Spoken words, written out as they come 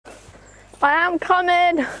I am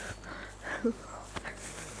coming!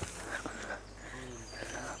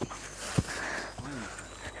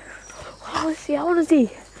 Oh, is he? How old is he?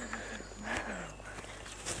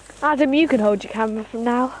 Adam, you can hold your camera from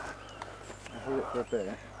now. I'll hold it for a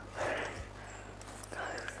bit.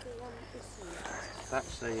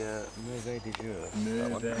 That's a mauvais de jour.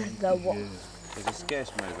 The what? There's a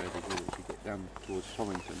scarce mauvais de jour which you get down towards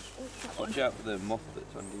Torrington. Watch out for the moth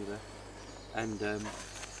that's under you there. And There's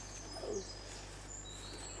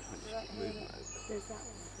that one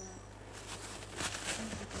as well.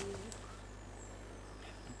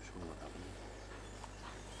 sure what that one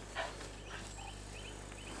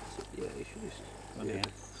is. Yeah, you should just. Yeah.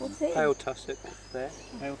 What's it? Pale tussock there.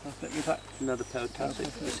 Pale tussock, is that? Another pale tussock.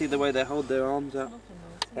 You see the way they hold their arms out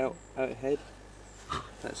ahead?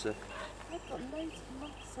 That's a. I've got loads of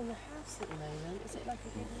moths in the house at the moment. Is it like a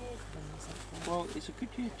good year for them or something? Well, it's a good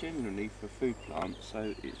year generally for food plants, so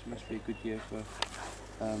it must be a good year for.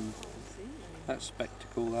 That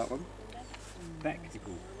spectacle, that one.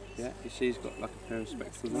 Spectacle. Yeah, you see he's got like a pair of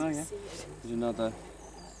spectacles. Oh, yeah. There's another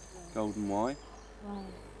golden Y. Wow.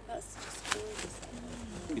 That's just gorgeous.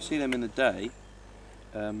 You see them in the day.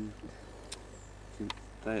 They'll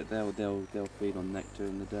feed on nectar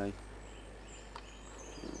in the day.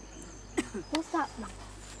 What's that?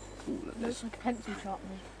 Ooh, look, Looks like a pencil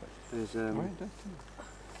sharpener. there's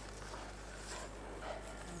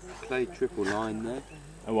clay triple line there.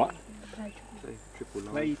 A what? Clay triple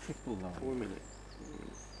line. Clay triple line. 1 minute.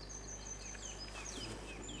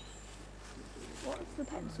 What's the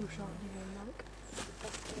pencil sharpener like?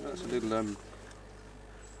 That's a little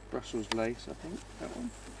Brussels lace, I think. That one.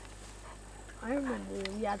 I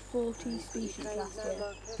remember we had 40 species last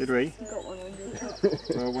year. Did we? We got one on the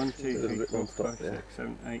top. Well, 1, 2, 3, bit 4, non-stop, 5, yeah. 6,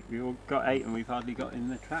 7, 8. We've all got 8 and we've hardly got in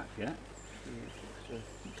the trap yet.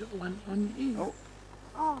 You've got one on you. Oh.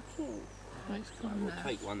 Oh, cute. Nice We'll one there.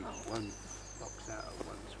 take one box out at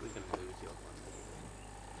once. We're going to lose the other one.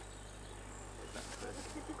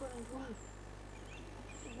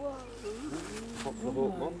 Whoa. Poplar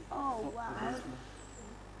hawk moth. Oh, wow.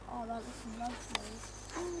 Oh, that looks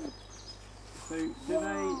lovely. So,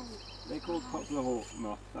 they're called poplar hawk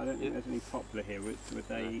moths. I don't think there's any poplar here. Would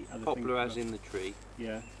they eat other Poplar things? as in the tree.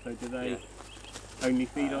 Yeah. So do they Yeah. only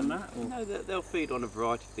feed on that? Or? No, they'll feed on a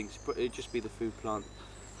variety of things, but it'll just be the food plant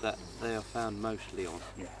that they are found mostly on.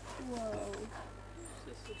 Yeah. Whoa.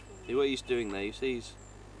 See what he's doing there, you see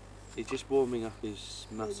he's just warming up his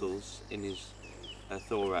muscles in his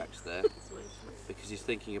thorax there, because he's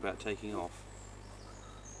thinking about taking off,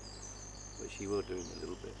 which he will do in a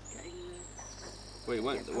little bit. Well,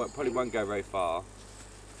 it probably won't go very far.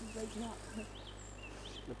 Waking up.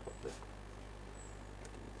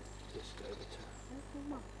 Just over to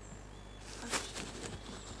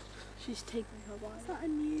She's taking her bite. Is that a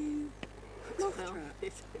new moth trap?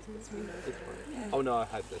 this one. Oh no, I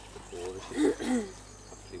had this before. This is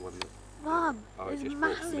actually one that. Mum, Oh, there's it just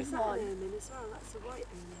massive Is that one. an ermine as well? That's a white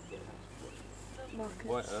ermine. Marcus.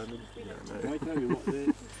 White ermine. White ermine, what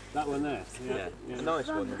the, that one there? Yeah. A nice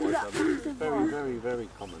one, the Is white that ermine. massive Very, one? very, very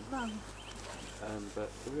common. Mum. But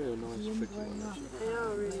a real nice pretty one. Actually. They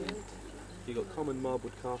are really. You got common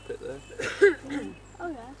marbled carpet there. Oh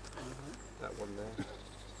yeah. That one there.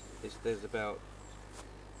 There's about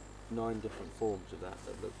 9 different forms of that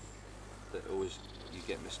look that always you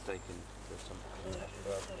get mistaken for something.